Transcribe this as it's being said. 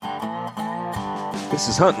This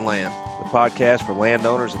is Hunting Land, the podcast for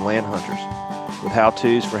landowners and land hunters, with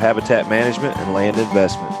how-tos for habitat management and land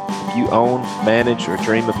investment. If you own, manage, or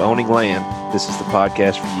dream of owning land, this is the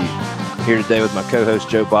podcast for you. I'm here today with my co-host,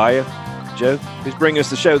 Joe Baia. Joe, who's bringing us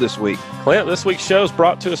the show this week? Clint, this week's show is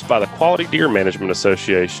brought to us by the Quality Deer Management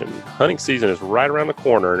Association. Hunting season is right around the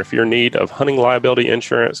corner, and if you're in need of hunting liability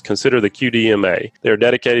insurance, consider the QDMA. They are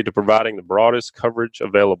dedicated to providing the broadest coverage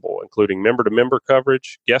available, including member-to-member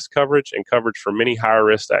coverage, guest coverage, and coverage for many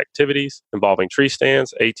high-risk activities involving tree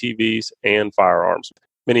stands, ATVs, and firearms.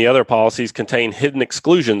 Many other policies contain hidden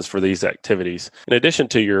exclusions for these activities. In addition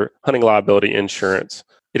to your hunting liability insurance,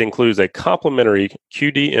 it includes a complimentary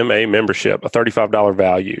QDMA membership, a $35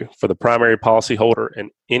 value for the primary policyholder and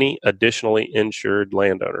any additionally insured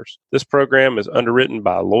landowners. This program is underwritten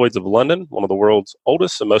by Lloyd's of London, one of the world's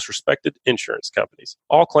oldest and most respected insurance companies.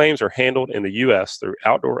 All claims are handled in the U.S. through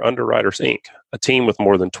Outdoor Underwriters, Inc., a team with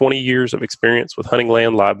more than 20 years of experience with hunting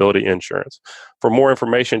land liability insurance. For more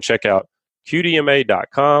information, check out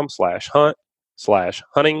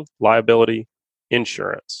qdma.com/hunt/hunting liability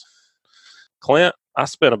insurance. Clint, I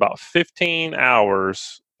spent about 15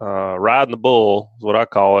 hours riding the bull, is what I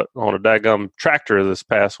call it, on a daggum tractor this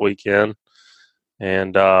past weekend.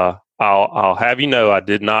 And I'll have you know I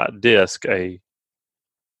did not disc a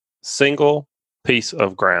single piece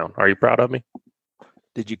of ground. Are you proud of me?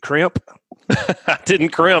 Did you crimp? I didn't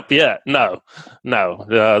crimp yet. No.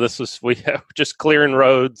 We have just clearing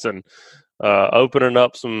roads and opening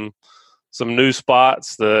up some new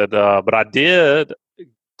spots but I did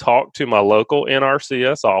talk to my local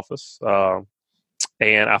NRCS office,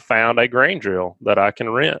 and I found a grain drill that I can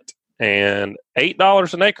rent, and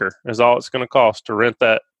 $8 an acre is all it's going to cost to rent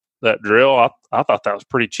that drill. I thought that was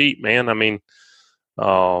pretty cheap, man. I mean,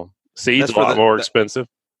 seed's a lot more expensive.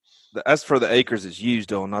 That's for the acres it's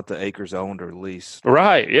used on, not the acres owned or leased.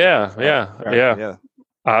 Right? Yeah.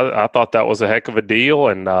 I thought that was a heck of a deal,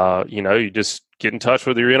 and you just get in touch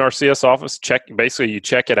with your NRCS office. You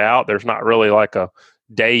check it out. There's not really like a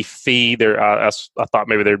day fee there. I thought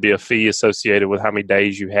maybe there'd be a fee associated with how many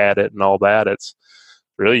days you had it and all that. It's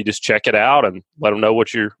really, you just check it out and let them know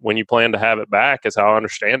when you plan to have it back, is how I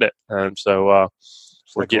understand it. And so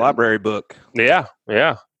it's like a library book. Yeah.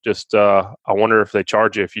 Just I wonder if they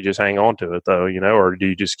charge you if you just hang on to it, though, or do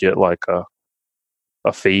you just get like a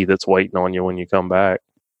fee that's waiting on you when you come back?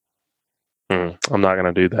 I'm not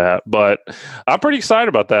going to do that, but I'm pretty excited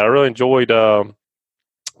about that. I really enjoyed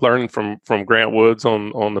learning from Grant Woods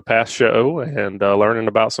on the past show, and learning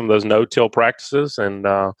about some of those no-till practices. And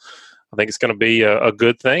I think it's going to be a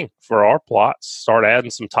good thing for our plots. Start adding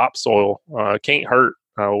some topsoil. It can't hurt.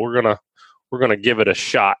 We're gonna give it a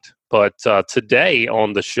shot. But today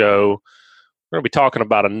on the show, we're going to be talking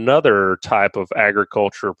about another type of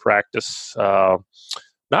agriculture practice,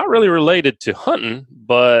 not really related to hunting,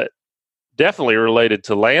 but definitely related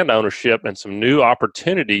to land ownership and some new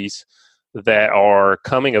opportunities that are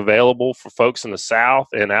coming available for folks in the South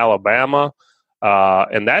and Alabama,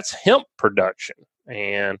 and that's hemp production.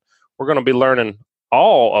 And we're going to be learning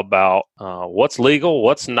all about what's legal,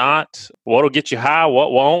 what's not, what'll get you high,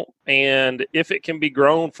 what won't, and if it can be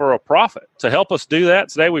grown for a profit. To help us do that,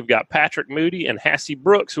 today we've got Patrick Moody and Hassie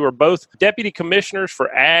Brooks, who are both Deputy Commissioners for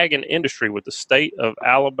Ag and Industry with the state of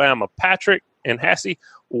Alabama. Patrick and Hassie,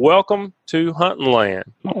 welcome to Hunting Land.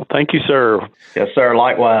 Well, thank you, sir. Yes, sir.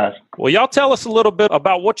 Likewise. Well, y'all tell us a little bit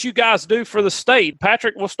about what you guys do for the state.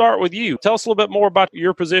 Patrick, we'll start with you. Tell us a little bit more about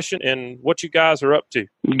your position and what you guys are up to.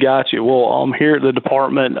 Got you. Well, I'm here at the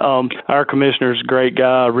department. Our commissioner's a great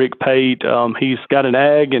guy, Rick Pate. He's got an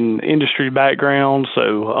ag and industry background,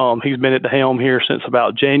 so he's been at the helm here since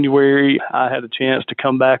about January. I had a chance to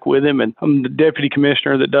come back with him, and I'm the deputy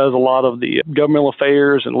commissioner that does a lot of the governmental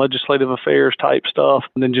affairs and legislative affairs type stuff,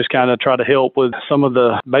 and then just kind of try to help with some of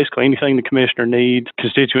basically anything the commissioner needs,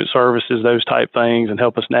 constituent services, those type things, and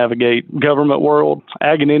help us navigate government world.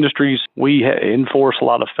 Ag and industries, we enforce a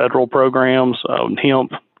lot of federal programs.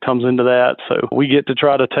 Hemp comes into that. So we get to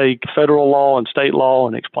try to take federal law and state law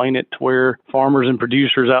and explain it to where farmers and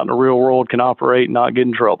producers out in the real world can operate and not get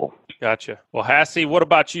in trouble. Gotcha. Well, Hassie, what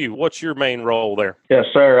about you? What's your main role there? Yes,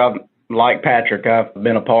 sir. Like Patrick, I've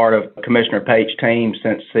been a part of Commissioner Pate's team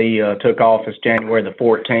since he took office January the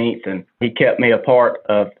 14th, and he kept me a part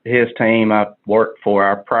of his team. I worked for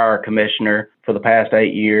our prior commissioner for the past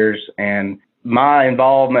 8 years, and my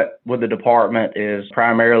involvement with the department is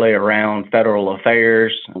primarily around federal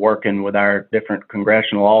affairs, working with our different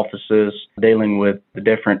congressional offices, dealing with the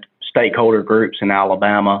different stakeholder groups in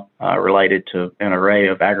Alabama related to an array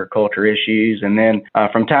of agriculture issues. And then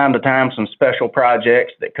from time to time, some special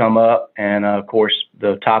projects that come up. And of course,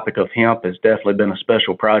 the topic of hemp has definitely been a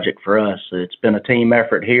special project for us. It's been a team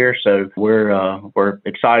effort here. So we're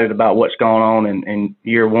excited about what's going on in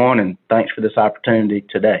year one. And thanks for this opportunity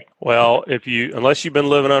today. Well, unless you've been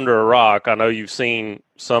living under a rock, I know you've seen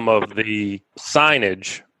some of the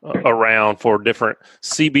signage around for different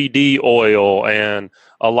CBD oil and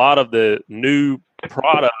a lot of the new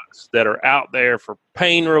products that are out there for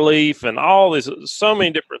pain relief and all this, so many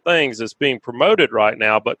different things that's being promoted right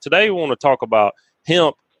now. But today we want to talk about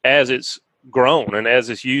hemp as it's grown and as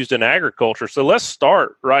it's used in agriculture. So let's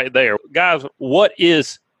start right there. Guys, what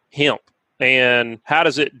is hemp and how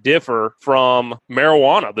does it differ from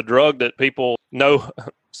marijuana, the drug that people know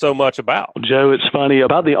so much about? Joe, it's funny.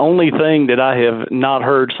 About the only thing that I have not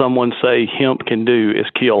heard someone say hemp can do is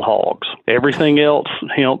kill hogs. Everything else,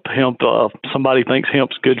 hemp, somebody thinks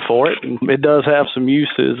hemp's good for it. It does have some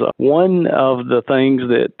uses. One of the things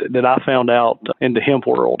that I found out in the hemp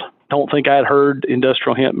world, I don't think I had heard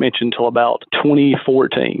industrial hemp mentioned until about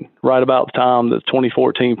 2014, right about the time the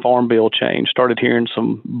 2014 Farm Bill changed. Started hearing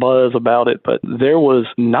some buzz about it, but there was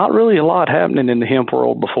not really a lot happening in the hemp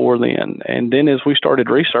world before then. And then as we started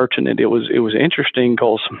researching it, it was interesting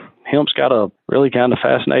because hemp's got a really kind of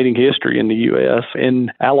fascinating history in the U.S. In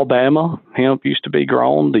Alabama, hemp used to be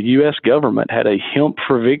grown. The U.S. government had a Hemp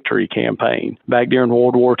for Victory campaign back during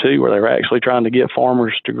World War II where they were actually trying to get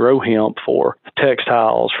farmers to grow hemp for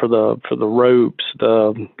textiles, for the ropes,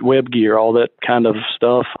 the web gear, all that kind of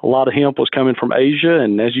stuff. A lot of hemp was coming from Asia,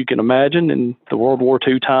 and as you can imagine, in the World War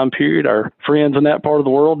II time period, our friends in that part of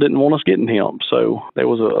the world didn't want us getting hemp, so there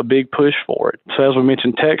was a big push for it. So as we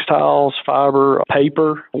mentioned, textiles, fiber,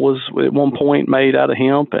 paper was at one point made out of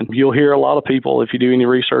hemp, and you'll hear a lot of people, if you do any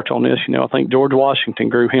research on this, I think George Washington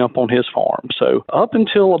grew hemp on his farm. So up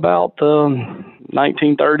until about the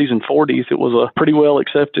 1930s and 40s, it was a pretty well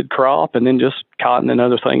accepted crop, and then just cotton and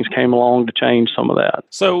other things came along to change some of that.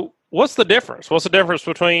 So what's the difference? What's the difference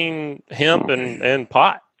between hemp and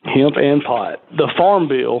pot? Hemp and pot. The Farm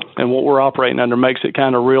Bill and what we're operating under makes it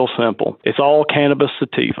kind of real simple. It's all cannabis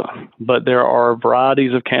sativa, but there are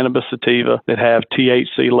varieties of cannabis sativa that have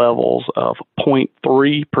THC levels of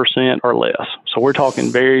 0.3% or less. So we're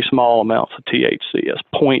talking very small amounts of THC. It's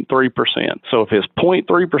 0.3%. So if it's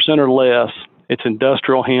 0.3% or less, it's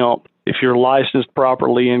industrial hemp. If you're licensed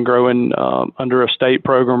properly and growing under a state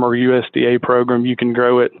program or USDA program, you can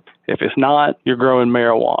grow it. If it's not, you're growing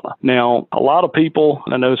marijuana. Now, a lot of people,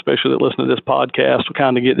 I know especially that listen to this podcast, will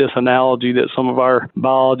kind of get this analogy that some of our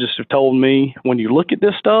biologists have told me. When you look at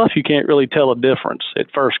this stuff, you can't really tell a difference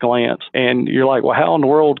at first glance. And you're like, well, how in the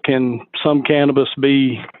world can some cannabis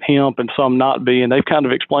be hemp and some not be? And they've kind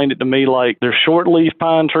of explained it to me like there's short-leaf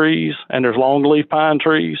pine trees and there's long-leaf pine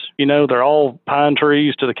trees. They're all pine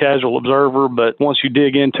trees to the casual observer, but once you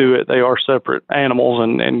dig into it, they are separate animals,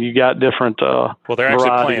 and you got different well, they're actually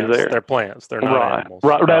plants. There. They're plants. They're not animals.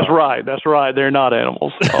 Right. That's right. They're not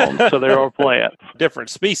animals. So they are plants. Different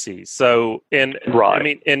species. So, and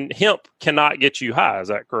hemp cannot get you high. Is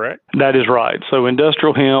that correct? That is right. So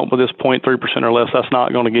industrial hemp with this 0.3% or less, that's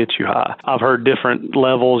not going to get you high. I've heard different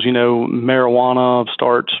levels. Marijuana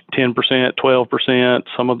starts 10%, 12%.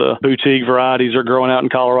 Some of the boutique varieties are growing out in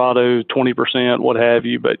Colorado, 20%, what have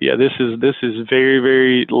you. But yeah, this is very,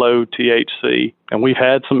 very low THC. And we've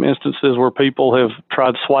had some instances where people have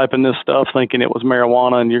tried swiping this stuff thinking it was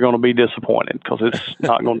marijuana, and you're going to be disappointed because it's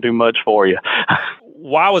not going to do much for you.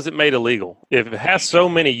 Why was it made illegal? If it has so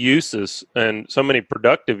many uses and so many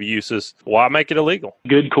productive uses, why make it illegal?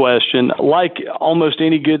 Good question. Like almost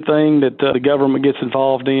any good thing that the government gets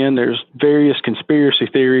involved in, there's various conspiracy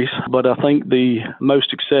theories, but I think the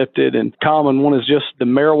most accepted and common one is just the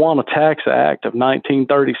Marijuana Tax Act of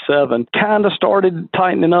 1937 kind of started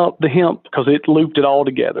tightening up the hemp because it looped it all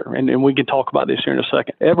together. And we can talk about this here in a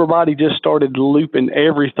second. Everybody just started looping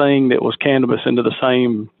everything that was cannabis into the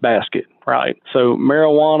same basket. Right. So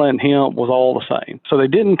marijuana and hemp was all the same. So they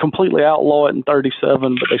didn't completely outlaw it in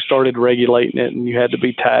 37, but they started regulating it, and you had to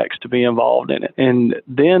be taxed to be involved in it. And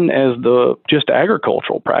then as the just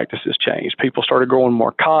agricultural practices changed, people started growing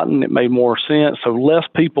more cotton. It made more sense. So less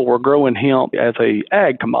people were growing hemp as a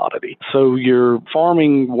ag commodity. So your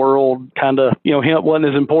farming world kind of, hemp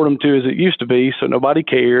wasn't as important to as it used to be. So nobody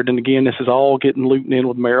cared. And again, this is all getting looped in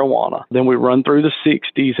with marijuana. Then we run through the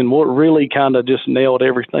 60s, and what really kind of just nailed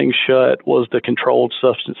everything shut was the Controlled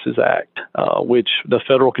Substances Act, which the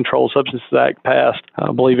Federal Controlled Substances Act passed.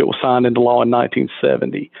 I believe it was signed into law in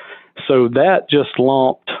 1970. So that just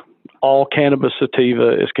lumped all cannabis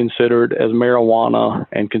sativa is considered as marijuana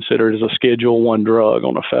and considered as a Schedule I drug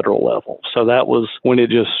on a federal level. So that was when it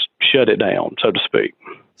just shut it down, so to speak.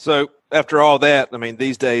 So after all that, I mean,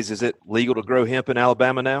 these days, is it legal to grow hemp in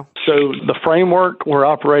Alabama now? So the framework we're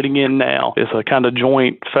operating in now is a kind of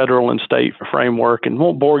joint federal and state framework, and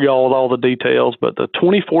won't bore y'all with all the details, but the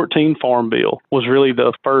 2014 Farm Bill was really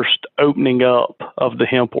the first opening up of the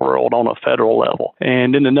hemp world on a federal level.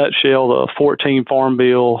 And in a nutshell, the 14 Farm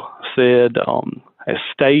Bill said a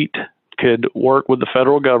state could work with the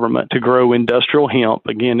federal government to grow industrial hemp.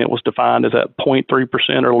 Again, it was defined as at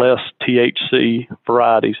 0.3% or less THC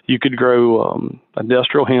varieties. You could grow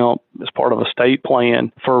industrial hemp as part of a state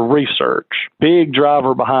plan for research. Big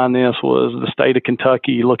driver behind this was the state of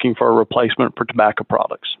Kentucky looking for a replacement for tobacco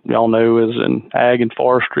products. Y'all know, as in ag and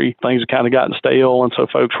forestry, things have kind of gotten stale, and so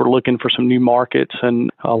folks were looking for some new markets.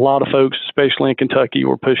 And a lot of folks, especially in Kentucky,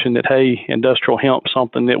 were pushing that, hey, industrial hemp,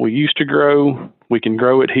 something that we used to grow, we can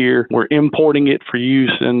grow it here. We're importing it for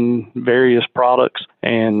use in various products,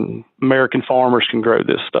 and American farmers can grow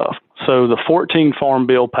this stuff. So the 14 Farm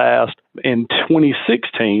Bill passed. In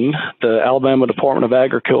 2016, the Alabama Department of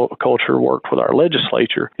Agriculture worked with our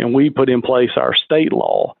legislature, and we put in place our state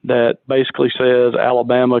law that basically says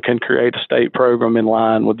Alabama can create a state program in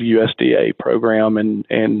line with the USDA program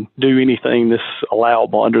and do anything that's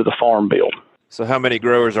allowable under the Farm Bill. So how many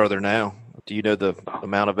growers are there now? Do you know the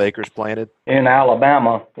amount of acres planted? In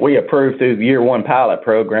Alabama, we approved through the Year 1 pilot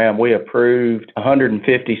program, we approved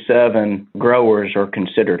 157 growers are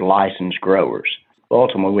considered licensed growers.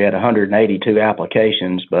 Ultimately, we had 182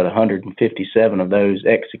 applications, but 157 of those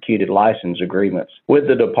executed license agreements with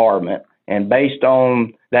the department. And based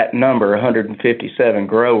on that number, 157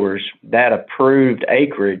 growers, that approved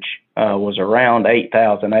acreage was around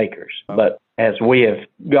 8,000 acres. But as we have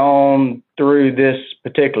gone through this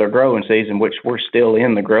particular growing season, which we're still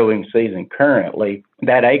in the growing season currently,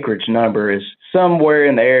 that acreage number is somewhere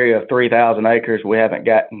in the area of 3,000 acres. We haven't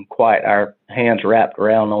gotten quite our hands wrapped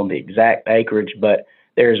around on the exact acreage, but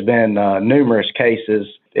there's been numerous cases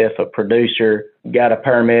if a producer got a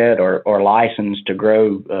permit or license to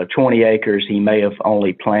grow 20 acres, he may have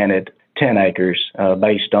only planted 10 acres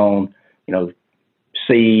based on,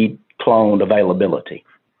 seed cloned availability.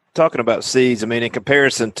 Talking about seeds, I mean, in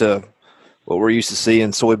comparison to what we're used to seeing,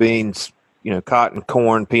 soybeans, cotton,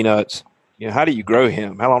 corn, peanuts, how do you grow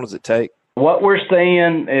hemp? How long does it take? What we're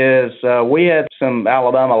seeing is we had some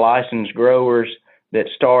Alabama licensed growers that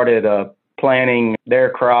started planting their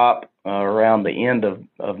crop around the end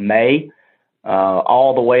of May,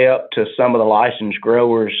 all the way up to some of the licensed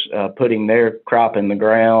growers putting their crop in the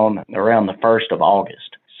ground around the 1st of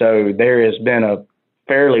August. So there has been a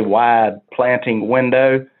fairly wide planting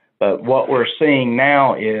window. But what we're seeing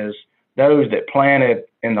now is those that planted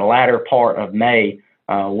in the latter part of May,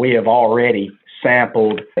 we have already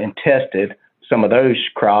sampled and tested some of those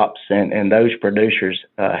crops, and those producers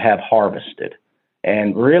have harvested.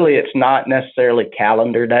 And really, it's not necessarily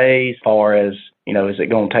calendar days as far as, is it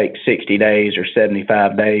going to take 60 days or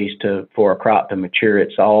 75 days for a crop to mature?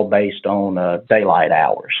 It's all based on daylight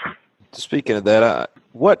hours. Speaking of that,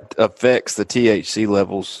 what affects the THC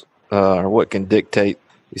levels or what can dictate,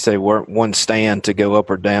 you say, one stand to go up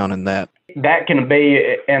or down in that? That can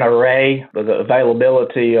be an array of the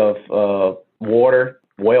availability of water,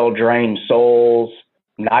 well-drained soils,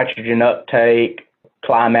 nitrogen uptake,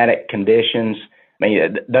 climatic conditions. I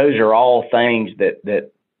mean, those are all things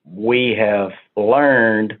that we have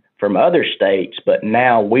learned from other states, but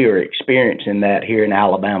now we are experiencing that here in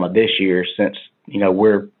Alabama this year since,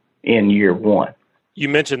 we're in Year 1. You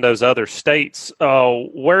mentioned those other states.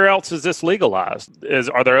 Where else is this legalized?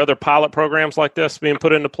 Are there other pilot programs like this being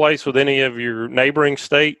put into place with any of your neighboring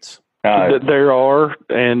states? There are,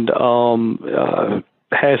 and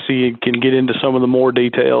Hassie can get into some of the more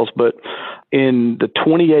details, but in the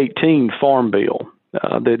 2018 Farm Bill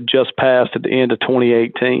that just passed at the end of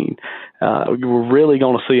 2018, we're really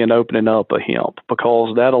going to see an opening up of hemp,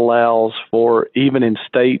 because that allows for, even in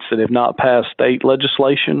states that have not passed state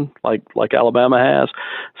legislation like Alabama has,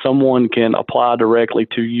 someone can apply directly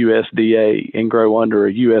to USDA and grow under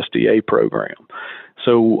a USDA program.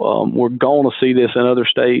 So we're going to see this in other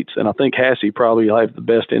states, and I think Hassie probably will have the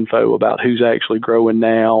best info about who's actually growing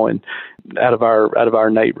now and out of our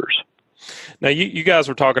neighbors. Now, you guys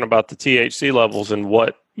were talking about the THC levels and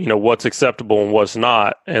what's acceptable and what's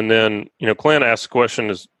not. And then, Clint asked the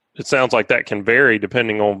question, it sounds like that can vary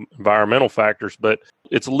depending on environmental factors, but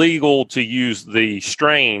it's legal to use the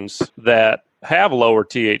strains that have lower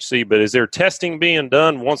THC, but is there testing being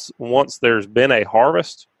done once there's been a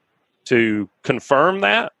harvest to confirm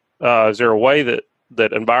that? Is there a way that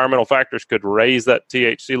that environmental factors could raise that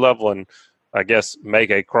THC level and, I guess,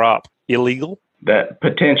 make a crop illegal? That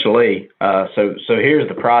potentially. So here's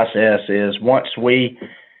the process: is once we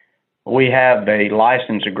have a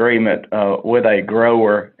license agreement with a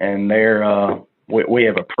grower, and we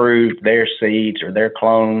have approved their seeds or their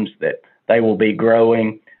clones that they will be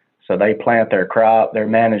growing. So they plant their crop. They're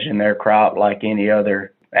managing their crop like any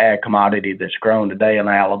other ag commodity that's grown today in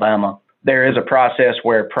Alabama. There is a process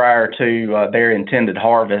where prior to their intended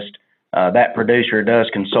harvest, that producer does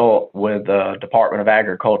consult with the Department of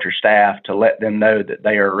Agriculture staff to let them know that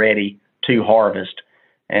they are ready to harvest.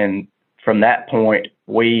 And from that point,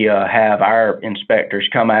 we have our inspectors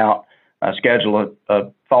come out, schedule a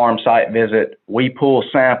farm site visit. We pull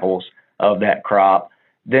samples of that crop.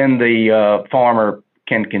 Then the farmer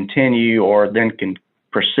can continue or then can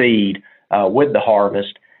proceed with the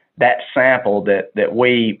harvest. That sample that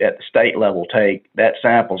we at the state level take, that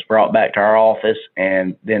sample is brought back to our office,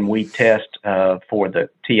 and then we test for the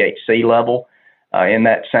THC level in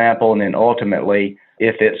that sample. And then ultimately,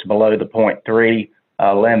 if it's below the 0.3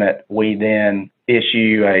 limit, we then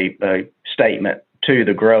issue a statement to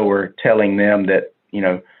the grower telling them that,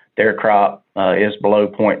 their crop is below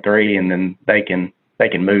 0.3, and then they can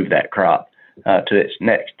move that crop to its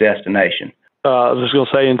next destination. I was just going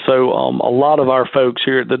to say, and so a lot of our folks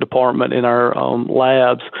here at the department in our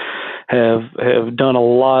labs have done a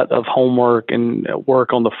lot of homework and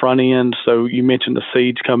work on the front end. So you mentioned the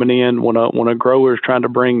seeds coming in. When a grower is trying to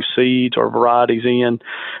bring seeds or varieties in,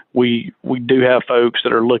 we do have folks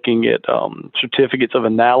that are looking at certificates of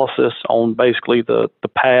analysis on basically the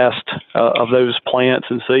past of those plants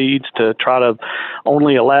and seeds to try to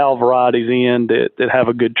only allow varieties in that have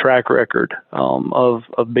a good track record of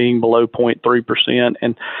being below 0.3%.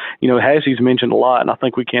 And, Hassie's mentioned a lot, and I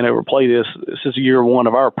think we can't overplay this. This is year one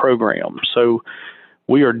of our program. So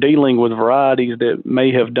we are dealing with varieties that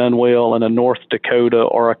may have done well in a North Dakota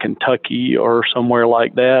or a Kentucky or somewhere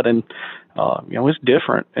like that. And, it's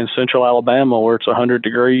different in central Alabama where it's 100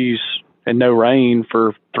 degrees and no rain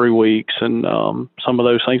for 3 weeks and some of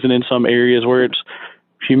those things. And in some areas where it's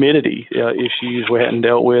humidity issues we hadn't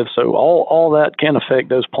dealt with. So all that can affect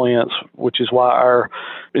those plants, which is why our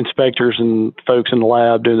inspectors and folks in the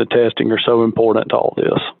lab doing the testing are so important to all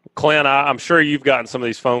this. Clint, I'm sure you've gotten some of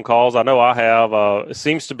these phone calls. I know I have. It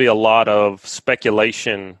seems to be a lot of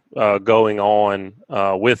speculation going on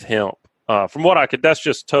with hemp. From what that's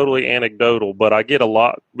just totally anecdotal, but I get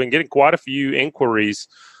been getting quite a few inquiries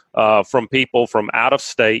from people from out of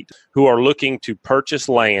state who are looking to purchase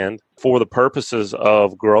land for the purposes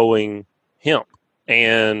of growing hemp.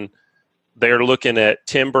 And they're looking at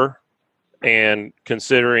timber and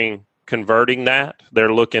considering converting that.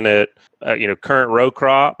 They're looking at current row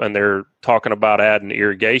crop, and they're talking about adding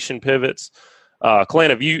irrigation pivots.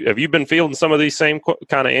 Clint, have you been fielding some of these same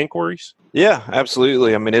kind of inquiries? Yeah,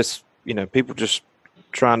 absolutely. I mean, it's people just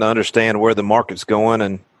trying to understand where the market's going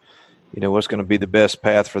and what's going to be the best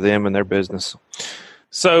path for them and their business.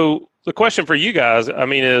 So the question for you guys,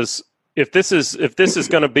 is if this is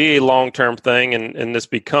going to be a long-term thing and this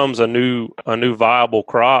becomes a new viable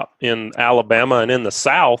crop in Alabama and in the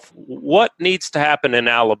South, what needs to happen in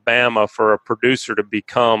Alabama for a producer to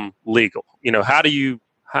become legal? How do you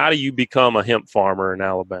become a hemp farmer in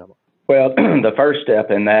Alabama? Well, the first step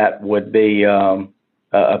in that would be a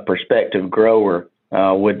prospective grower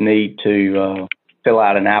would need to fill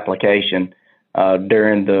out an application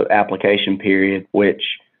during the application period, which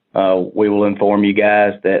we will inform you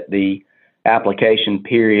guys that the application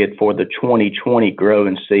period for the 2020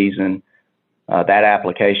 growing season, that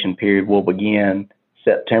application period will begin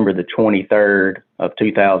September the 23rd of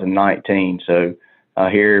 2019. So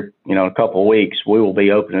here, in a couple of weeks, we will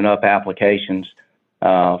be opening up applications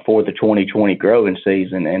for the 2020 growing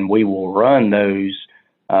season, and we will run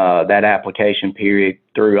that application period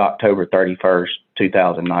through October 31st,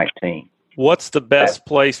 2019. What's the best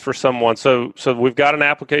place for someone? So we've got an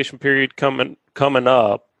application period coming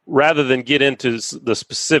up. Rather than get into the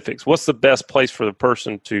specifics, what's the best place for the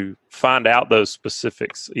person to find out those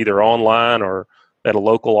specifics, either online or at a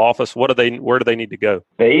local office? Where do they need to go?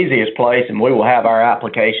 The easiest place, and we will have our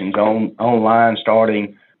applications online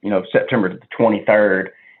starting, September the 23rd,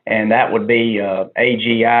 and that would be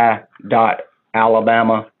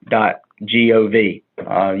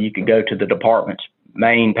agi.alabama.gov. You can go to the department's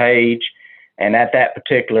main page, and at that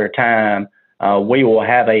particular time, we will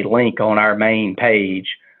have a link on our main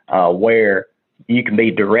page where you can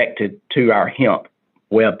be directed to our hemp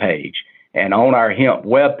webpage. And on our hemp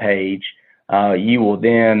webpage, you will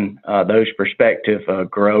then, those prospective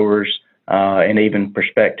growers and even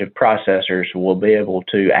prospective processors will be able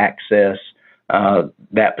to access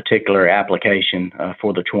that particular application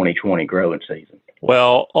for the 2020 growing season.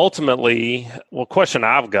 Well, ultimately, question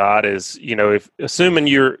I've got is, if assuming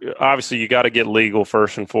you got to get legal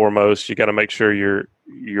first and foremost, you got to make sure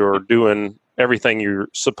you're doing everything you're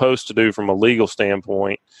supposed to do from a legal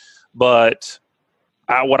standpoint. But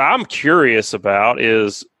what I'm curious about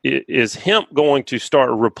is hemp going to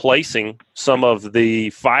start replacing some of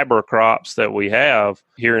the fiber crops that we have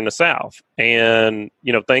here in the South? And,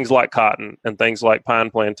 things like cotton and things like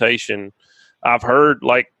pine plantation. I've heard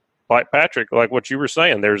like Patrick, like what you were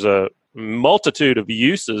saying, there's a multitude of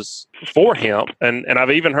uses for hemp. And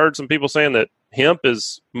I've even heard some people saying that hemp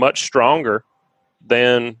is much stronger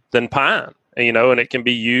than pine, and it can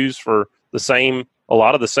be used for a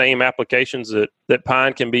lot of the same applications that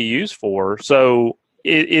pine can be used for. So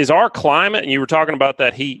is our climate, and you were talking about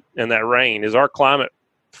that heat and that rain, is our climate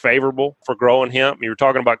favorable for growing hemp? You were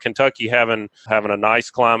talking about Kentucky having a nice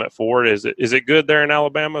climate for it. Is it good there in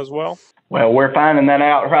Alabama as well? Well, we're finding that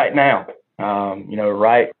out right now.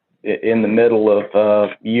 Right in the middle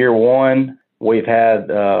of year one, we've had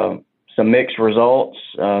some mixed results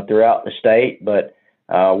throughout the state, but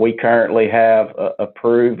we currently have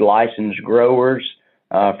approved licensed growers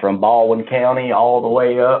from Baldwin County all the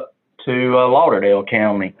way up to Lauderdale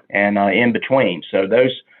County and in between. So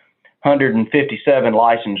those 157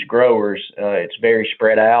 licensed growers, it's very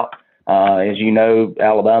spread out. As you know,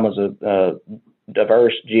 Alabama's a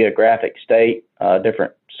diverse geographic state,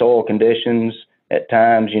 different soil conditions at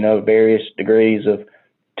times, various degrees of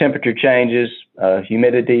temperature changes,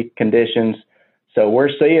 humidity conditions. So we're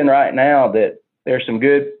seeing right now that there's some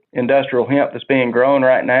good industrial hemp that's being grown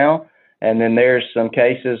right now, and then there's some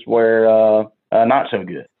cases where not so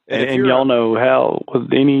good. And y'all know how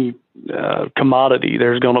with any commodity,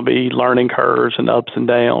 there's going to be learning curves and ups and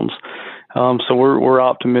downs. So we're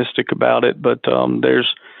optimistic about it, but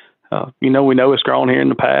there's we know it's grown here in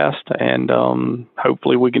the past, and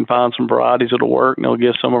hopefully we can find some varieties that'll work, and it'll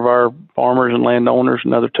give some of our farmers and landowners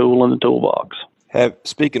another tool in the toolbox.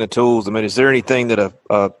 Speaking of tools, is there anything that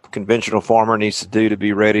a conventional farmer needs to do to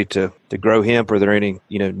be ready to grow hemp? Are there any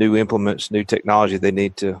new implements, new technology they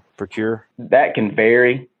need to procure? That can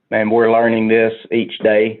vary, and we're learning this each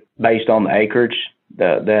day based on the acreage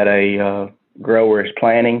that a grower is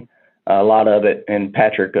planting. A lot of it, and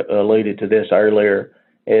Patrick alluded to this earlier,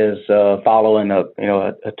 is following a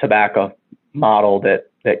tobacco model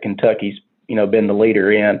that Kentucky's been the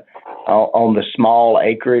leader in on the small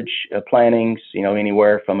acreage plantings,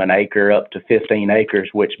 anywhere from an acre up to 15 acres,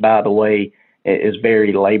 which by the way is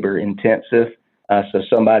very labor intensive. So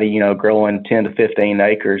somebody growing 10 to 15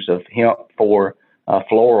 acres of hemp for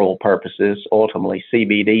floral purposes, ultimately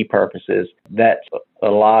CBD purposes, that's a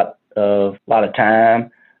lot of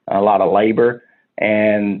time, a lot of labor,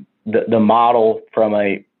 and the model from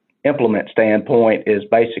a implement standpoint is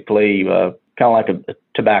basically kind of like a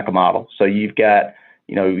tobacco model. So you've got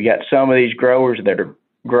some of these growers that are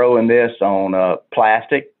growing this on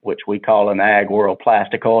plastic, which we call in the ag world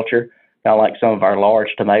plasticulture, kind of like some of our large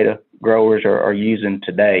tomato growers are using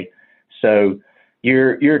today. So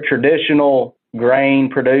your traditional grain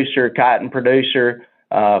producer, cotton producer,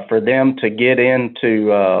 for them to get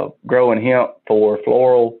into growing hemp for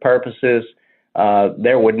floral purposes,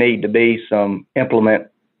 there would need to be some implement,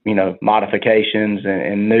 modifications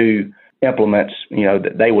and new implements,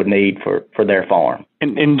 that they would need for their farm.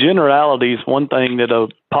 In generalities, one thing that a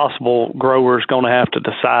possible grower is going to have to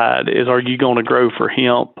decide is, are you going to grow for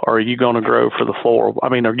hemp, or are you going to grow for the floral?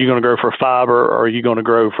 Are you going to grow for fiber, or are you going to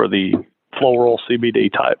grow for the floral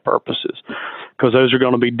CBD type purposes? Because those are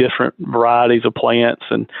going to be different varieties of plants.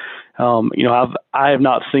 And I have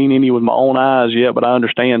not seen any with my own eyes yet, but I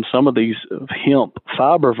understand some of these hemp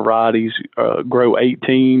fiber varieties grow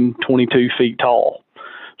 18, 22 feet tall.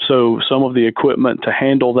 So some of the equipment to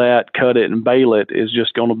handle that, cut it, and bale it is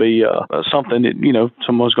just going to be something that,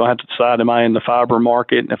 someone's going to have to decide, am I in the fiber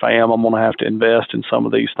market? And if I am, I'm going to have to invest in some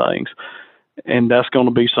of these things. And that's going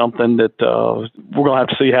to be something that we're going to have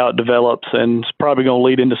to see how it develops, and it's probably going to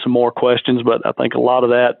lead into some more questions, but I think a lot of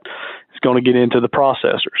that is going to get into the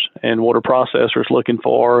processors and what are processors looking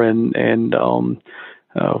for, and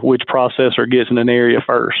which processor gets in an area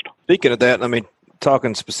first. Speaking of that,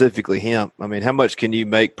 talking specifically hemp, how much can you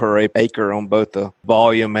make per acre on both the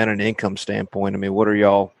volume and an income standpoint? What are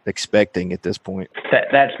y'all expecting at this point?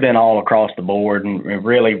 That's been all across the board, and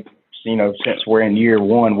really, since we're in year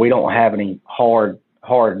one, we don't have any hard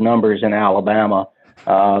numbers in Alabama.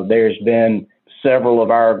 There's been several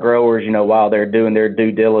of our growers, while they're doing their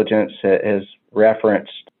due diligence, has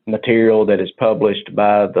referenced material that is published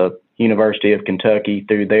by the University of Kentucky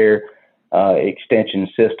through their extension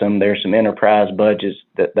system. There's some enterprise budgets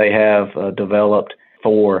that they have developed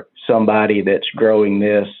for somebody that's growing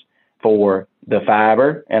this for the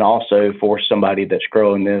fiber and also for somebody that's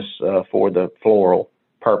growing this for the floral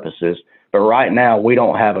purposes. But right now, we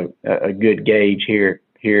don't have a good gauge here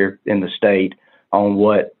in the state on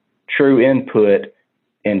what true input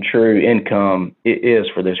and true income is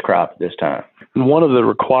for this crop at this time. One of the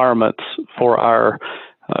requirements for our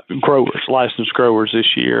growers, licensed growers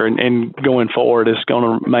this year and going forward is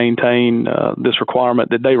going to maintain this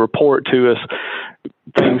requirement that they report to us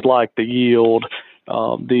things like the yield,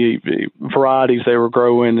 the varieties they were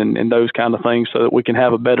growing and those kind of things, so that we can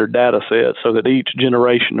have a better data set, so that each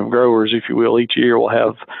generation of growers, if you will, each year will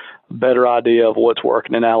have a better idea of what's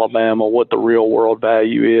working in Alabama, what the real world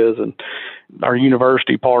value is. And our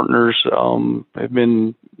university partners have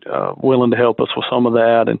been willing to help us with some of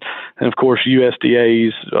that. And of course,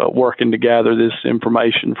 USDA's working to gather this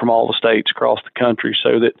information from all the states across the country,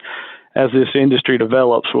 so that as this industry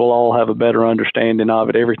develops, we'll all have a better understanding of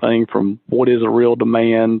it, everything from what is a real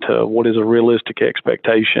demand to what is a realistic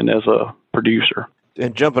expectation as a producer.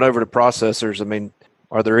 And jumping over to processors, I mean,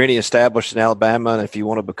 are there any established in Alabama? And if you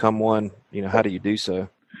want to become one, how do you do so?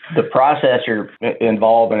 The processor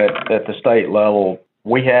involvement at the state level,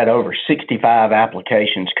 we had over 65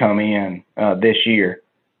 applications come in this year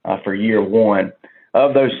for year one.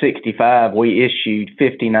 Of those 65, we issued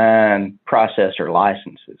 59 processor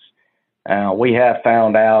licenses. We have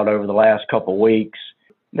found out over the last couple of weeks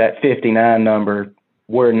that 59 number,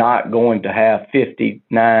 we're not going to have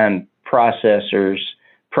 59 processors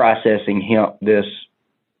processing hemp this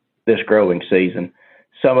growing season.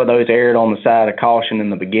 Some of those erred on the side of caution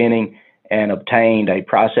in the beginning and obtained a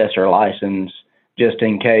processor license just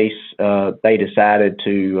in case they decided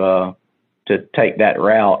to take that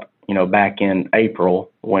route, back in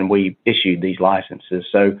April when we issued these licenses.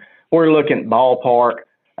 So we're looking ballpark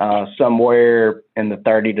somewhere in the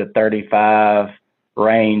 30 to 35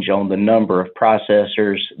 range on the number of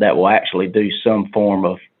processors that will actually do some form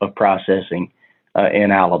of processing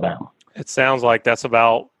in Alabama. It sounds like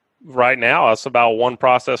right now, that's about one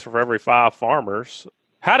processor for every 5 farmers.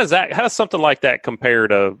 How does something like that compare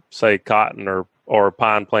to, say, cotton or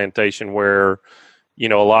pine plantation, where, a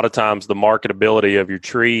lot of times the marketability of your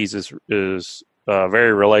trees is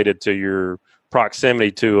very related to your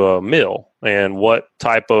proximity to a mill and what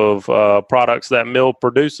type of products that mill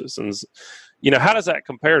produces? And, how does that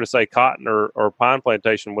compare to, say, cotton or pine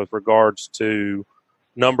plantation with regards to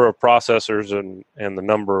number of processors and the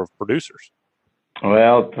number of producers?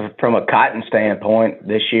 Well, from a cotton standpoint,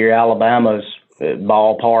 this year Alabama's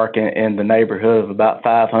ballpark in the neighborhood of about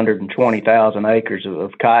 520,000 acres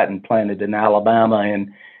of cotton planted in Alabama,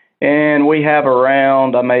 and we have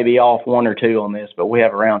around, I may be off 1 or 2 on this, but we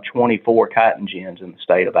have around 24 cotton gins in the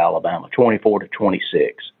state of Alabama, 24 to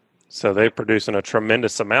 26. So they're producing a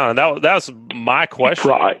tremendous amount, and that's my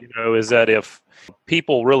question. Right. Is that if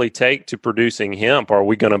people really take to producing hemp, are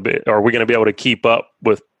we going to be able to keep up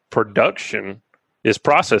with production? Is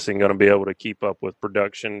processing going to be able to keep up with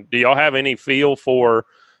production? Do y'all have any feel for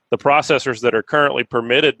the processors that are currently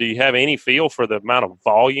permitted? Do you have any feel for the amount of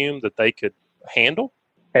volume that they could handle?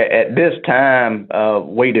 At this time,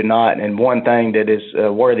 we do not. And one thing that is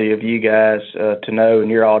worthy of you guys to know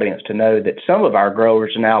and your audience to know, that some of our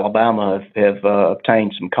growers in Alabama have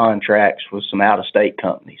obtained some contracts with some out-of-state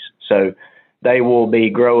companies. So they will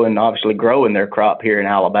be growing their crop here in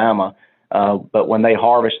Alabama. But when they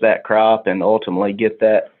harvest that crop and ultimately get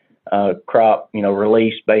that crop,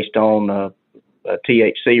 released based on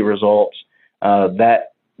THC results,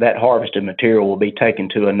 that harvested material will be taken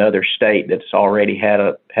to another state that's already had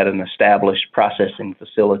an established processing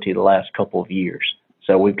facility the last couple of years.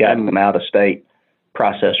 So we've got some out-of-state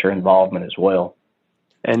processor involvement as well.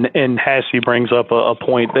 And Hassey brings up a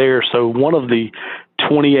point there. So one of the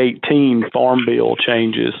 2018 Farm Bill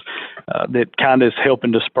changes that kind of is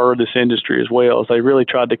helping to spur this industry as well is they really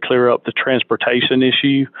tried to clear up the transportation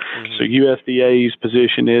issue. Mm-hmm. So USDA's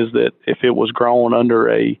position is that if it was grown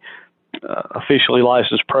under a officially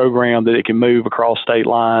licensed program, that it can move across state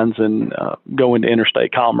lines and go into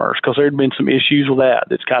interstate commerce, because there had been some issues with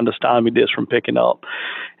that's kind of stymied this from picking up.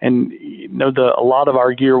 And a lot of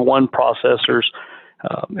our year one processors,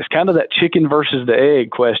 it's kind of that chicken versus the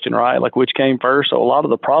egg question, right? Like, which came first? So a lot of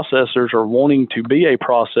the processors are wanting to be a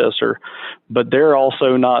processor, but they're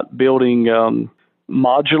also not building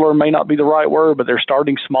modular, may not be the right word, but they're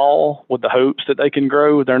starting small with the hopes that they can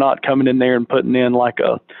grow. They're not coming in there and putting in like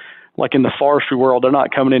in the forestry world, they're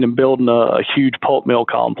not coming in and building a huge pulp mill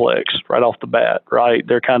complex right off the bat, right?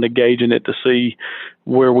 They're kind of gauging it to see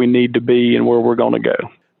where we need to be and where we're going to go.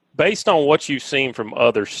 based on what you've seen from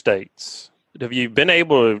other states, have you been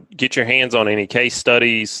able to get your hands on any case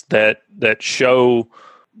studies that show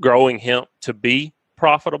growing hemp to be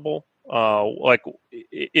profitable? Like,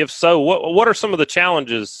 if so, what are some of the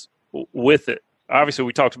challenges with it? Obviously,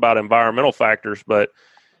 we talked about environmental factors, but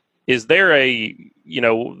is there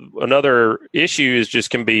another issue is just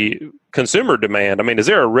can be consumer demand? I mean, is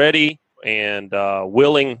there a ready and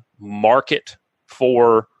willing market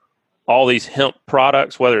for all these hemp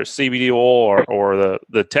products, whether it's CBD oil or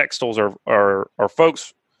the textiles or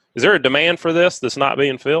folks? Is there a demand for this that's not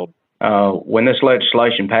being filled? When this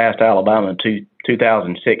legislation passed Alabama in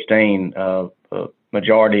 2016,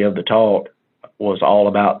 majority of the talk was all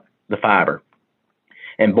about the fiber.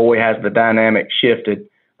 And boy, has the dynamic shifted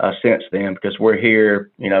since then, because we're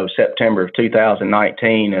here, September of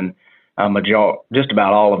 2019, and just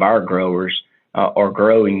about all of our growers are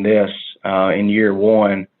growing this in year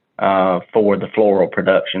one for the floral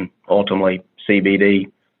production, ultimately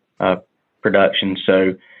CBD production.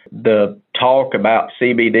 So the talk about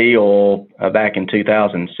CBD oil back in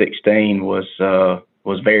 2016 was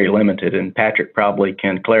very limited, and Patrick probably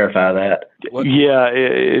can clarify that. Yeah,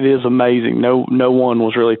 it is amazing. No one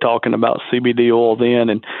was really talking about CBD oil then,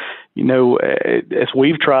 and as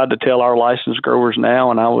we've tried to tell our licensed growers now,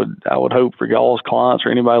 and I would hope for y'all's clients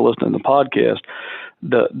or anybody listening to the podcast,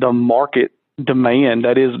 the market demand,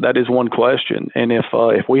 that is one question, and if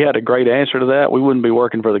we had a great answer to that, we wouldn't be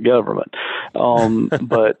working for the government.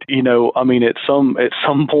 But at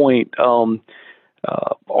some point,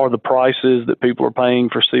 are the prices that people are paying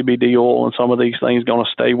for CBD oil and some of these things going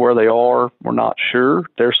to stay where they are? We're not sure.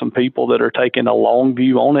 There's some people that are taking a long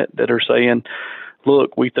view on it that are saying,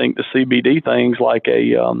 look, we think the CBD thing's like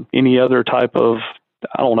any other type of,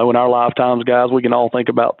 I don't know, in our lifetimes, guys, we can all think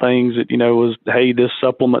about things that, was, hey, this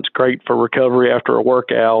supplement's great for recovery after a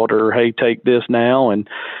workout, or, hey, take this now. And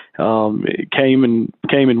it came and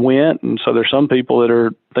went. And so there's some people that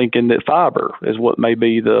are thinking that fiber is what may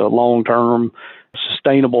be the long-term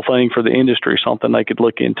sustainable thing for the industry, something they could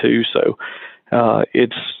look into. So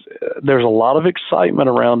there's a lot of excitement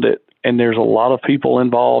around it, and there's a lot of people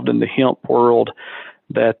involved in the hemp world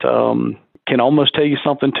that can almost tell you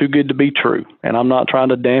something too good to be true. And I'm not trying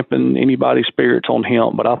to dampen anybody's spirits on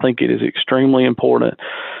hemp, but I think it is extremely important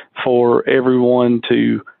for everyone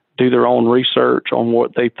to do their own research on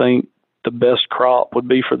what they think the best crop would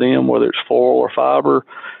be for them, whether it's floral or fiber,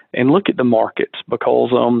 and look at the markets,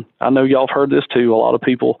 because I know y'all have heard this too. A lot of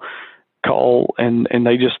people call and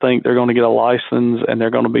they just think they're going to get a license and they're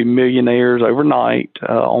going to be millionaires overnight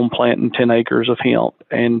on planting 10 acres of hemp.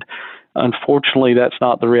 And unfortunately, that's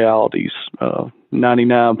not the realities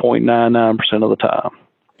 99.99% of the time.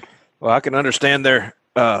 Well, I can understand their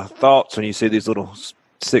thoughts when you see these little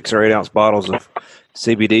 6 or 8 ounce bottles of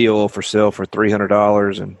CBD oil for sale for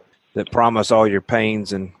 $300 and that promise all your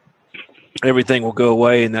pains and everything will go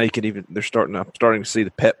away. And now they're starting to see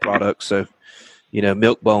the pet products. So,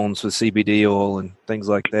 milk bones with CBD oil and things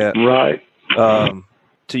like that. Right.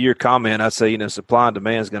 To your comment, I say, supply and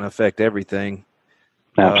demand is going to affect everything.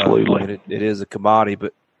 Absolutely. It is a commodity,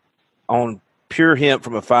 but on pure hemp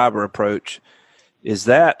from a fiber approach, is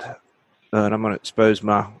that, and I'm going to expose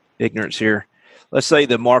my ignorance here, let's say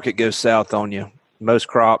the market goes south on you. Most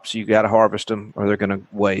crops, you got to harvest them or they're going to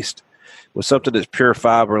waste. With something that's pure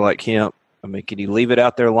fiber like hemp, I mean, can you leave it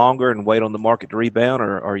out there longer and wait on the market to rebound,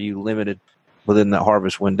 or are you limited within that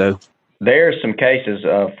harvest window? There's some cases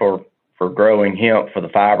for growing hemp for the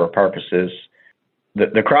fiber purposes.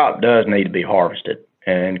 The crop does need to be harvested,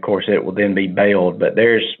 and of course it will then be baled. But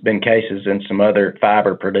there's been cases in some other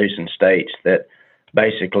fiber producing states that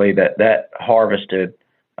basically that harvested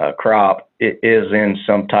crop is in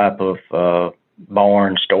some type of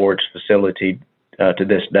barn storage facility to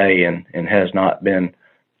this day and has not been,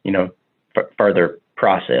 further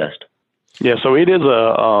processed. Yeah, so it is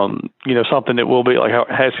something that will be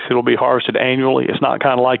it'll be harvested annually. It's not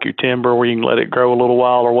kind of like your timber where you can let it grow a little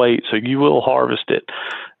while or wait. So you will harvest it,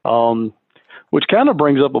 which kind of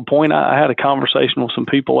brings up a point. I had a conversation with some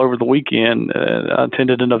people over the weekend. I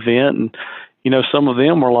attended an event, and some of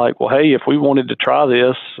them were like, well, hey, if we wanted to try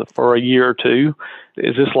this for a year or two,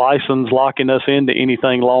 is this license locking us into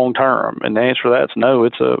anything long term? And the answer to that's no.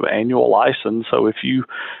 It's an annual license. So if you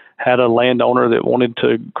had a landowner that wanted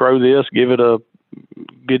to grow this, give it a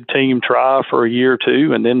good team try for a year or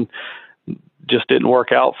two, and then just didn't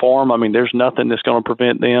work out for them, I mean, there's nothing that's going to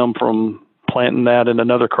prevent them from planting that in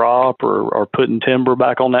another crop or putting timber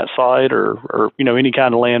back on that site or any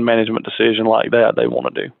kind of land management decision like that they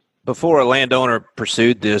want to do. Before a landowner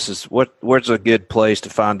pursued this, where's a good place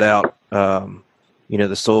to find out,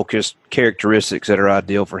 the soil characteristics that are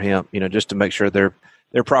ideal for hemp, just to make sure they're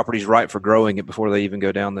their property's right for growing it before they even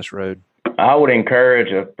go down this road? I would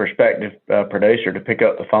encourage a prospective producer to pick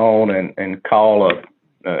up the phone and call a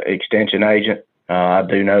extension agent. I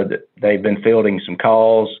do know that they've been fielding some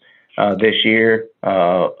calls this year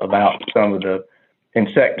about some of the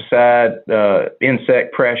insecticide,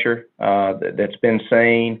 insect pressure that's been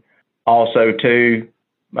seen. Also, too,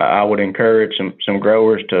 I would encourage some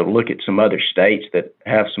growers to look at some other states that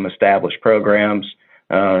have some established programs,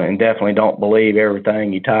 and definitely don't believe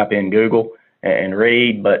everything you type in Google and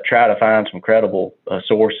read, but try to find some credible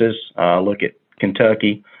sources. Look at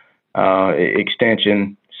Kentucky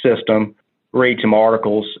extension system, read some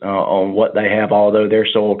articles on what they have. Although their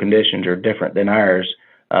soil conditions are different than ours,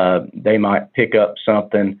 they might pick up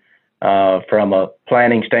something from a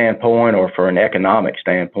planning standpoint or for an economic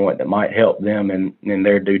standpoint that might help them in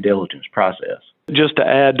their due diligence process. Just to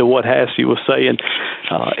add to what Hassie was saying,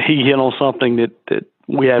 he hit on something that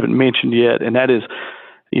we haven't mentioned yet, and that is,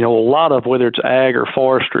 a lot of, whether it's ag or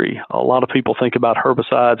forestry, a lot of people think about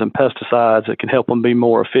herbicides and pesticides that can help them be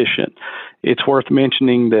more efficient. It's worth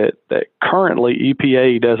mentioning that currently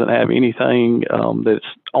EPA doesn't have anything that's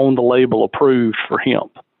on the label approved for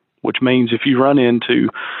hemp, which means if you run into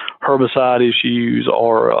herbicide issues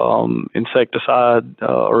or insecticide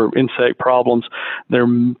or insect problems,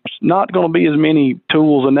 there's not going to be as many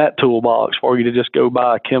tools in that toolbox for you to just go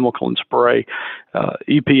buy a chemical and spray.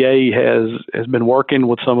 EPA has been working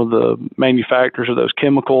with some of the manufacturers of those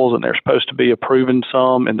chemicals, and they're supposed to be approving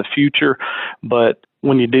some in the future. But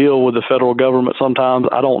when you deal with the federal government, sometimes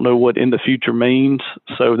I don't know what in the future means.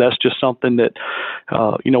 So that's just something that,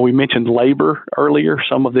 we mentioned labor earlier.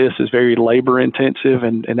 Some of this is very labor intensive,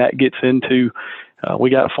 and that gets into, we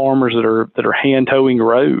got farmers that are hand towing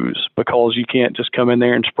rows because you can't just come in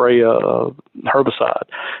there and spray a herbicide.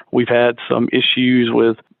 We've had some issues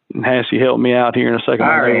with, Hassie, help me out here in a second.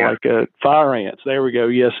 Fire ants. There we go.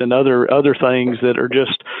 Yes, and other things that are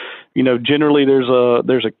just, generally there's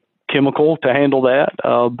a chemical to handle that,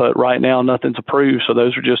 but right now nothing's approved. So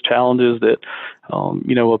those are just challenges that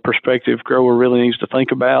a prospective grower really needs to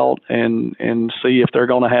think about and see if they're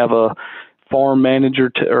going to have a farm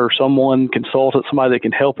manager or someone, consultant, somebody that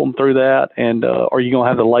can help them through that, and are you going to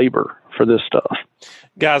have the labor for this stuff?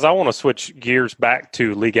 Guys, I want to switch gears back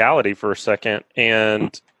to legality for a second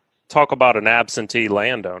and talk about an absentee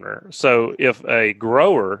landowner. So if a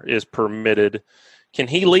grower is permitted, can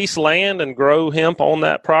he lease land and grow hemp on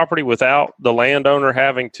that property without the landowner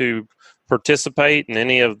having to participate in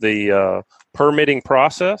any of the permitting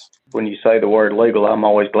process? When you say the word legal, I'm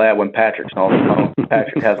always glad when Patrick's on the phone.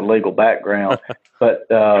 Patrick has a legal background. But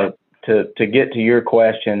to get to your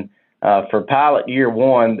question, for pilot year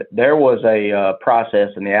one, there was a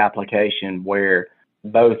process in the application where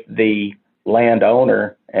both the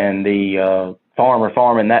landowner and the farmer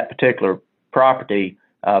farming that particular property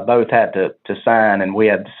both had to sign, and we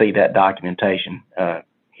had to see that documentation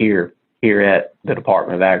here at the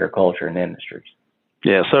Department of Agriculture and Industries.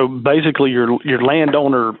 Yeah, so basically your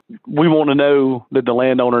landowner, we want to know that the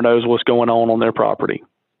landowner knows what's going on their property,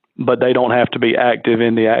 but they don't have to be active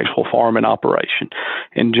in the actual farming operation.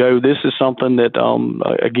 And Joe, this is something that,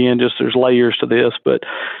 again, just there's layers to this, but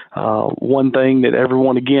one thing that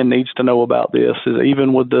everyone, again, needs to know about this is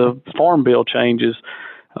even with the Farm Bill changes,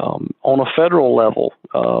 on a federal level,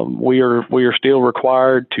 we are still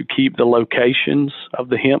required to keep the locations of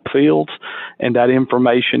the hemp fields, and that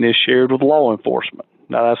information is shared with law enforcement.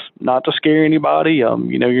 Now, that's not to scare anybody.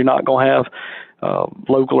 You're not going to have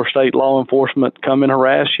local or state law enforcement come and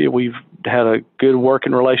harass you. We've had a good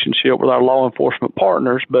working relationship with our law enforcement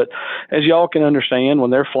partners, but as y'all can understand,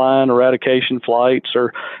 when they're flying eradication flights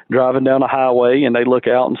or driving down a highway and they look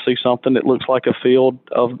out and see something that looks like a field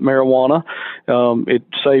of marijuana, it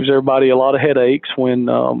saves everybody a lot of headaches when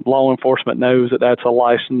law enforcement knows that that's a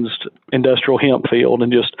licensed industrial hemp field.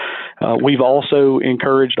 And just we've also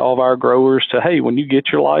encouraged all of our growers to, hey, when you get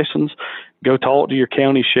your license, go talk to your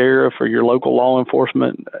county sheriff or your local law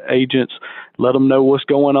enforcement agents. Let them know what's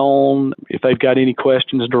going on. If they've got any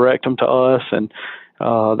questions, direct them to us. And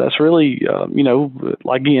that's really,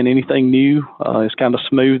 again, anything new is kind of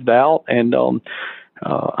smoothed out. And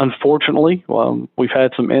unfortunately, we've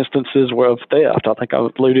had some instances of theft. I think I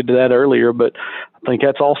alluded to that earlier, but I think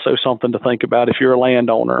that's also something to think about if you're a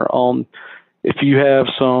landowner. If you have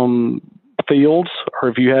some fields or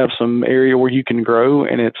if you have some area where you can grow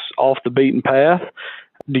and it's off the beaten path,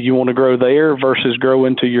 do you want to grow there versus grow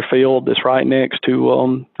into your field that's right next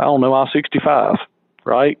to, I-65,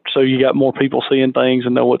 right? So you got more people seeing things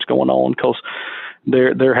and know what's going on, because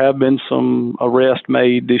there have been some arrests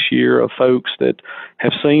made this year of folks that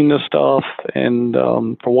have seen this stuff and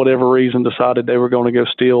for whatever reason decided they were going to go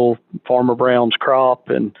steal Farmer Brown's crop,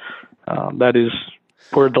 and that is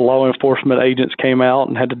where the law enforcement agents came out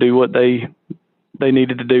and had to do what they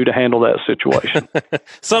needed to do to handle that situation.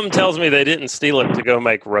 Something tells me they didn't steal it to go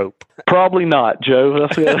make rope. Probably not, Joe.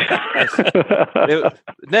 That's it.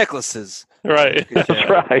 Necklaces. Right. That's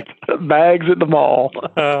right. Bags at the mall.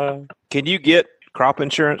 Can you get crop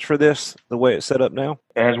insurance for this, the way it's set up now?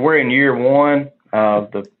 As we're in year one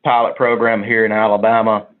of the pilot program here in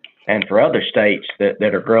Alabama and for other states that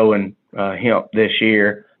are growing hemp this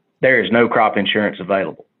year, there is no crop insurance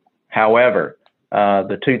available. However,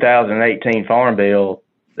 the 2018 Farm Bill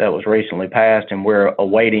that was recently passed, and we're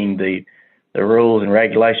awaiting the rules and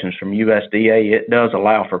regulations from USDA, it does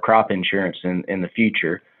allow for crop insurance in the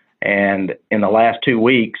future. And in the last 2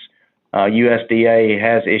 weeks, USDA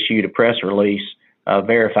has issued a press release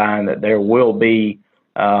verifying that there will be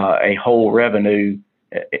a whole revenue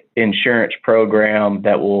insurance program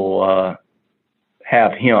that will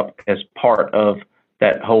have hemp as part of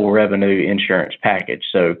that whole revenue insurance package.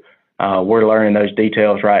 So we're learning those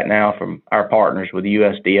details right now from our partners with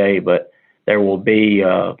USDA, but there will be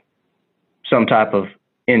some type of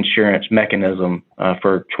insurance mechanism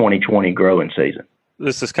for 2020 growing season.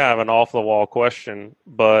 This is kind of an off-the-wall question,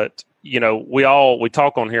 but we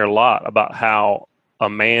talk on here a lot about how a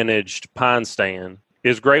managed pine stand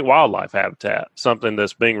is great wildlife habitat, something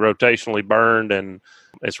that's being rotationally burned, and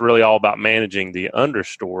it's really all about managing the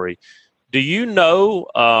understory. Do you know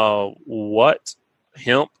what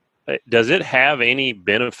hemp, does it have any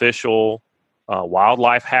beneficial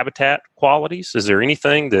wildlife habitat qualities? Is there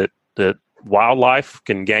anything that wildlife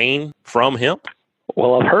can gain from hemp?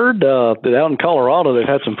 Well, I've heard that out in Colorado they've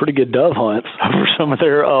had some pretty good dove hunts over some of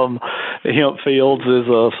their hemp fields.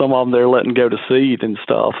 Some of them they're letting go to seed and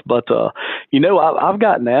stuff. But I've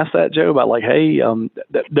gotten asked that, Joe, about like, hey,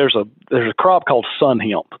 there's a crop called sun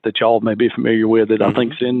hemp that y'all may be familiar with that I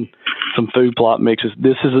think's in some food plot mixes.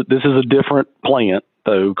 This is a different plant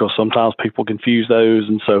though, because sometimes people confuse those,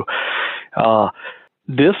 and so.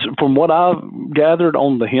 This, from what I've gathered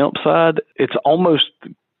on the hemp side, it's almost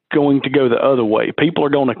going to go the other way. People are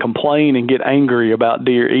going to complain and get angry about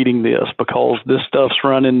deer eating this because this stuff's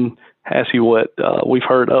running, we've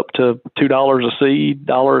heard up to $2 a seed,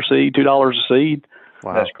 $2 a seed.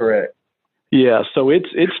 Wow. That's correct. Yeah, so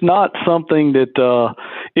it's not something that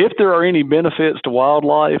if there are any benefits to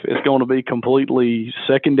wildlife, it's going to be completely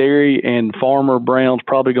secondary, and Farmer Brown's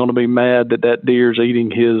probably going to be mad that deer's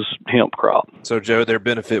eating his hemp crop. So, Joe, their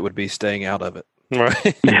benefit would be staying out of it.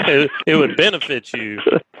 Right. It would benefit you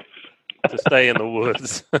to stay in the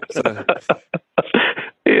woods.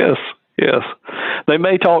 Yes. They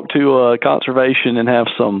may talk to conservation and have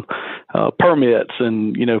some permits,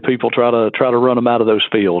 and people try to run them out of those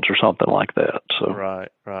fields or something like that. So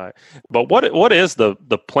right. But what is the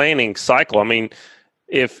planting cycle? I mean,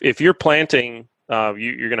 if you're planting,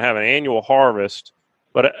 you're going to have an annual harvest.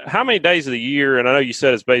 But how many days of the year? And I know you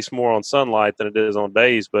said it's based more on sunlight than it is on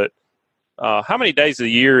days. But how many days of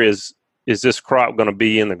the year is this crop going to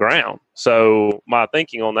be in the ground? So my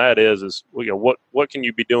thinking on that is what can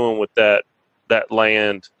you be doing with that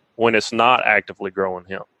land when it's not actively growing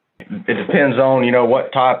hemp? It depends on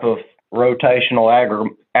what type of rotational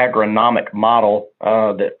agronomic model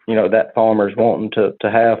that farmer's wanting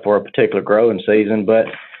to have for a particular growing season. But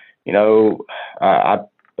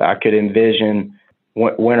I could envision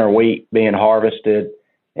winter wheat being harvested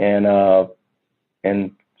and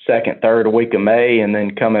second, third week of May, and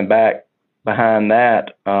then coming back behind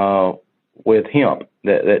that with hemp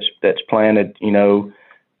that's planted,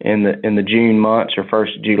 in the June months or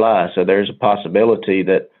 1st of July. So there's a possibility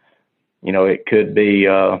that, it could be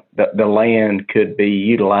the land could be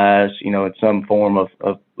utilized, in some form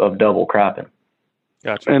of double cropping.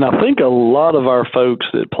 Gotcha. And I think a lot of our folks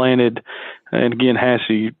that planted, and again,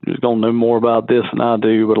 Hassie is going to know more about this than I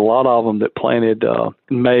do, but a lot of them that planted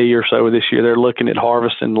in May or so this year, they're looking at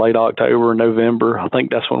harvesting late October or November. I think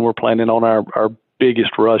that's when we're planning on our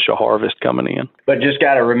biggest rush of harvest coming in. But just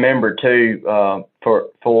got to remember, too,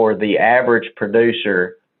 for the average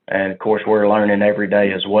producer, and, of course, we're learning every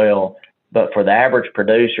day as well, but for the average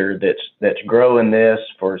producer that's growing this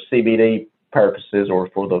for CBD purposes or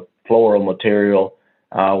for the floral material,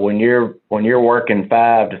 when you're working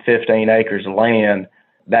 5 to 15 acres of land,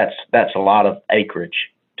 that's a lot of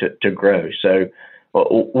acreage to grow. So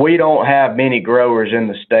we don't have many growers in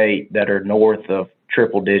the state that are north of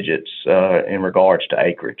triple digits in regards to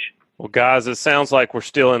acreage. Well, guys, it sounds like we're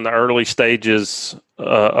still in the early stages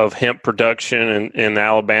of hemp production in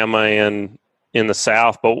Alabama and in the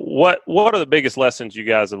South. But what are the biggest lessons you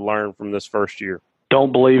guys have learned from this first year?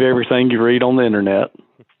 Don't believe everything you read on the internet.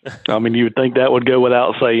 I mean, you would think that would go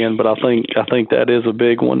without saying, but I think that is a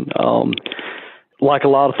big one. Like a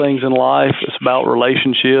lot of things in life, it's about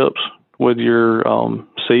relationships with your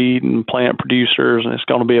seed and plant producers, and it's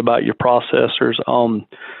going to be about your processors.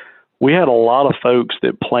 We had a lot of folks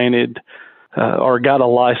that planted or got a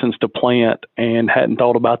license to plant and hadn't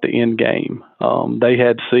thought about the end game. They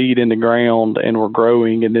had seed in the ground and were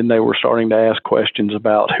growing, and then they were starting to ask questions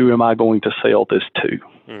about who am I going to sell this to?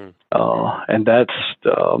 And that's,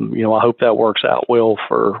 I hope that works out well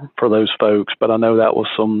for those folks. But I know that was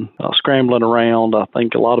some scrambling around. I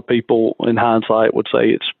think a lot of people in hindsight would say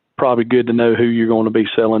it's probably good to know who you're going to be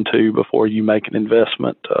selling to before you make an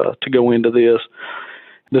investment to go into this.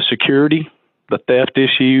 The security, the theft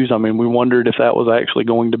issues, I mean, we wondered if that was actually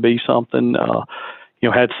going to be something.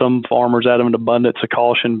 Had some farmers out of an abundance of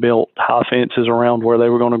caution built high fences around where they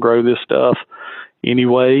were going to grow this stuff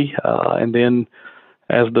anyway. And then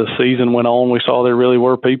as the season went on, we saw there really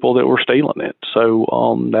were people that were stealing it. So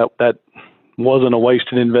that wasn't a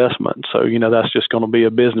wasted investment. So, that's just going to be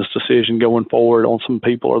a business decision going forward on some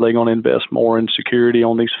people. Are they going to invest more in security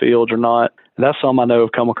on these fields or not? And that's something I know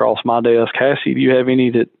have come across my desk. Cassie, do you have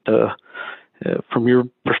any that, from your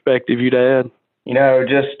perspective, you'd add?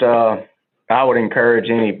 I would encourage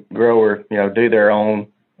any grower, do their own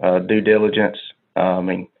due diligence.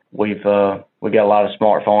 We've got a lot of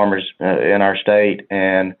smart farmers in our state,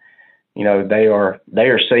 and they are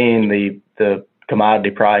seeing the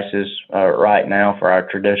commodity prices right now for our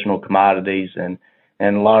traditional commodities, and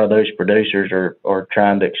a lot of those producers are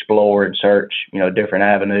trying to explore and search different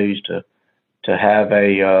avenues to have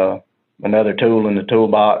another tool in the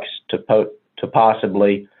toolbox to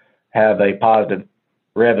possibly have a positive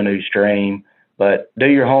revenue stream. But do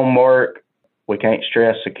your homework. We can't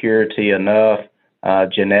stress security enough.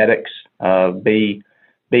 Genetics. Be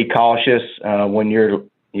cautious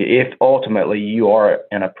if ultimately you are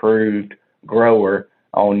an approved grower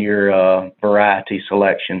on your variety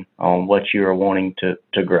selection on what you are wanting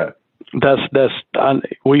to grow.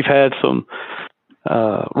 We've had some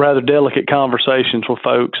rather delicate conversations with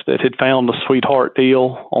folks that had found a sweetheart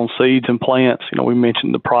deal on seeds and plants. We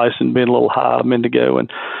mentioned the price and being a little high a minute ago,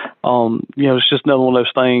 and it's just another one of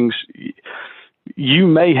those things. You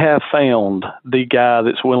may have found the guy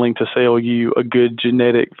that's willing to sell you a good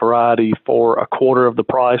genetic variety for a quarter of the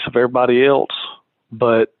price of everybody else,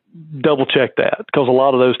 but double check that, because a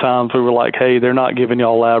lot of those times we were like, hey, they're not giving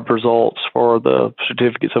y'all lab results for the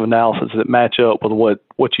certificates of analysis that match up with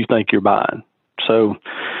what you think you're buying. So,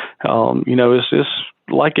 it's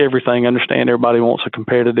like everything. I understand everybody wants a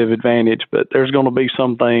competitive advantage, but there's going to be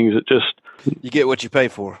some things that just... You get what you pay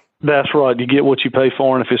for. That's right. You get what you pay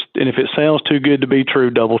for, and if it sounds too good to be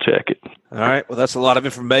true, double check it. All right. Well, that's a lot of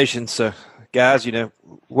information. So, guys,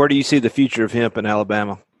 where do you see the future of hemp in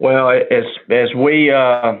Alabama? Well, as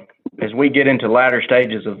we get into latter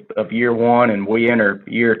stages of year one and we enter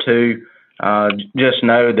year two, just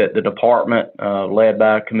know that the department, led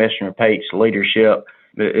by Commissioner Pate's leadership,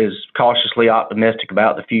 is cautiously optimistic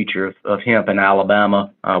about the future of hemp in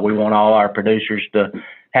Alabama. We want all our producers to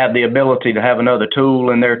have the ability to have another tool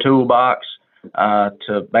in their toolbox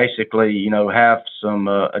to basically, have some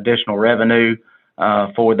additional revenue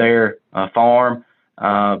for their farm.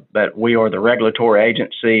 But we are the regulatory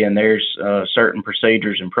agency, and there's certain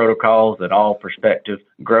procedures and protocols that all prospective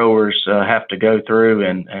growers have to go through,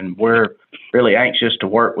 and we're really anxious to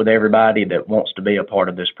work with everybody that wants to be a part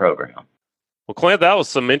of this program. Well, Clint, that was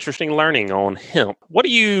some interesting learning on hemp. What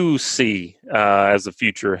do you see as the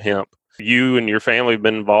future of hemp? You and your family have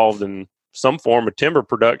been involved in some form of timber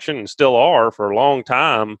production and still are for a long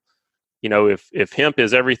time. If hemp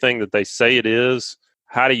is everything that they say it is,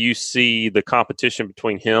 how do you see the competition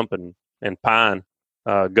between hemp and pine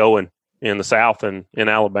going in the South and in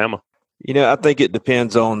Alabama? I think it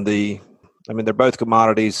depends on they're both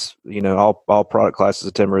commodities. All product classes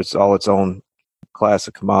of timber, it's all its own class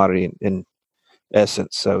of commodity in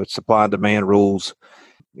essence. So it's supply and demand rules.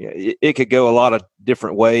 It could go a lot of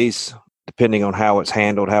different ways depending on how it's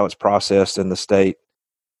handled, how it's processed in the state,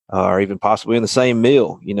 or even possibly in the same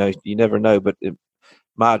mill. You never know. But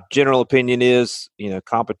my general opinion is,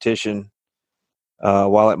 competition,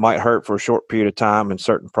 while it might hurt for a short period of time in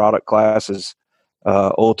certain product classes,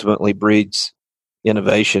 ultimately breeds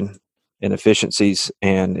innovation and efficiencies.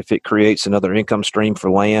 And if it creates another income stream for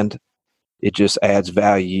land, it just adds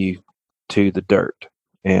value to the dirt.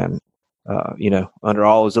 And, under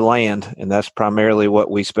all is the land. And that's primarily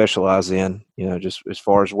what we specialize in, just as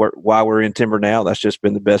far as why we're in timber now. That's just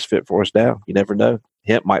been the best fit for us now. You never know.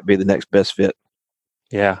 Hemp might be the next best fit.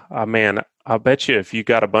 Yeah, man, I bet you if you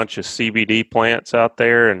got a bunch of CBD plants out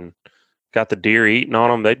there and got the deer eating on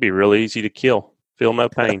them, they'd be real easy to kill. Feel no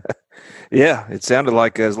pain. Yeah, it sounded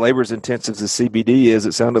like as labor intensive as CBD is,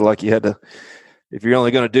 it sounded like you had to, if you're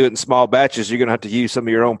only going to do it in small batches, you're going to have to use some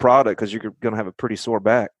of your own product because you're going to have a pretty sore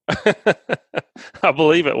back. I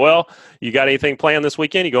believe it. Well, you got anything planned this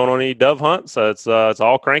weekend? You going on any dove hunts? It's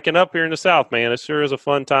all cranking up here in the South, man. It sure is a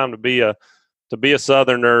fun time to be a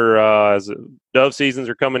Southerner as dove seasons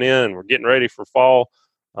are coming in and we're getting ready for fall.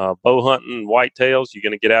 Bow hunting, whitetails. You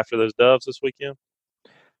going to get after those doves this weekend?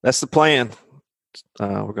 That's the plan.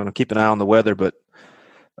 We're going to keep an eye on the weather, but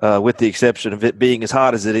with the exception of it being as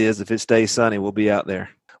hot as it is, if it stays sunny, we'll be out there.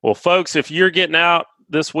 Well, folks, if you're getting out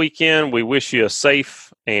this weekend, we wish you a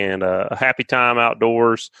safe and a happy time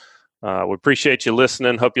outdoors. We appreciate you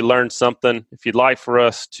listening. Hope you learned something. If you'd like for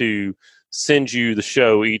us to send you the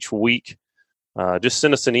show each week, just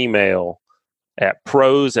send us an email at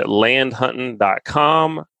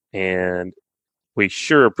pros@landhunting.com, and we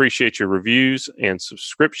sure appreciate your reviews and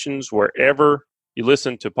subscriptions wherever you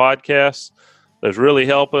listen to podcasts. Those really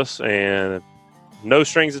help us, and no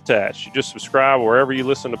strings attached. You just subscribe wherever you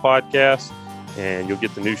listen to podcasts, and you'll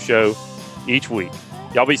get the new show each week.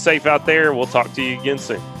 Y'all be safe out there. We'll talk to you again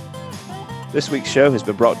soon. This week's show has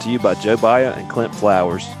been brought to you by Joe Baya and Clint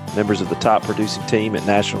Flowers, members of the top producing team at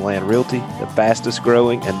National Land Realty, the fastest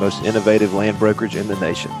growing and most innovative land brokerage in the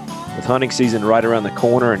nation. With hunting season right around the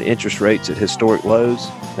corner and interest rates at historic lows,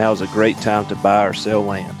 now is a great time to buy or sell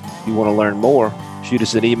land. If you want to learn more, shoot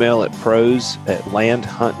us an email at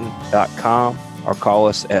pros@landhunting.com or call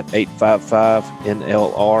us at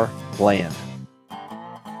 855-NLR-LAND.